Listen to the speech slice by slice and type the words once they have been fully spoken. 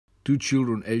Two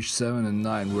children aged 7 and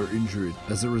 9 were injured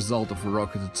as a result of a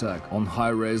rocket attack on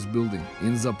high-rise building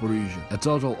in Zaporizhia. A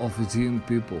total of 18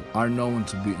 people are known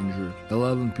to be injured.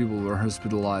 11 people were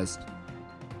hospitalized.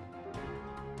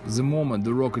 The moment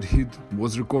the rocket hit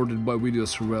was recorded by video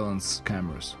surveillance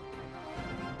cameras.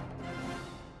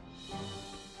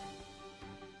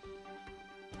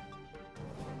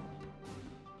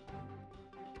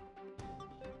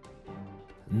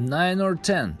 Nine or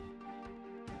 10?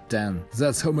 10.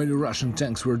 That's how many Russian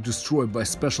tanks were destroyed by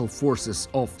special forces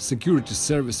of Security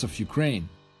Service of Ukraine.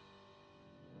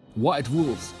 White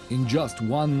wolves in just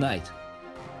one night.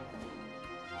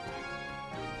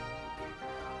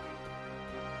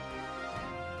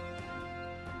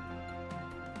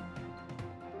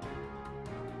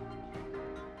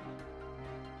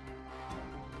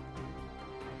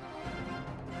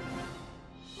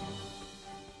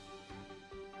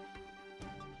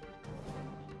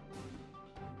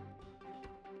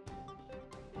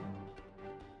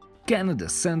 Canada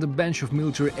sent a bunch of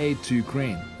military aid to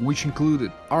Ukraine, which included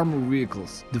armored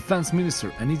vehicles. Defense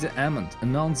Minister Anita Amond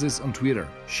announced this on Twitter.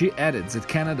 She added that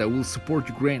Canada will support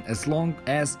Ukraine as long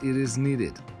as it is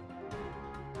needed.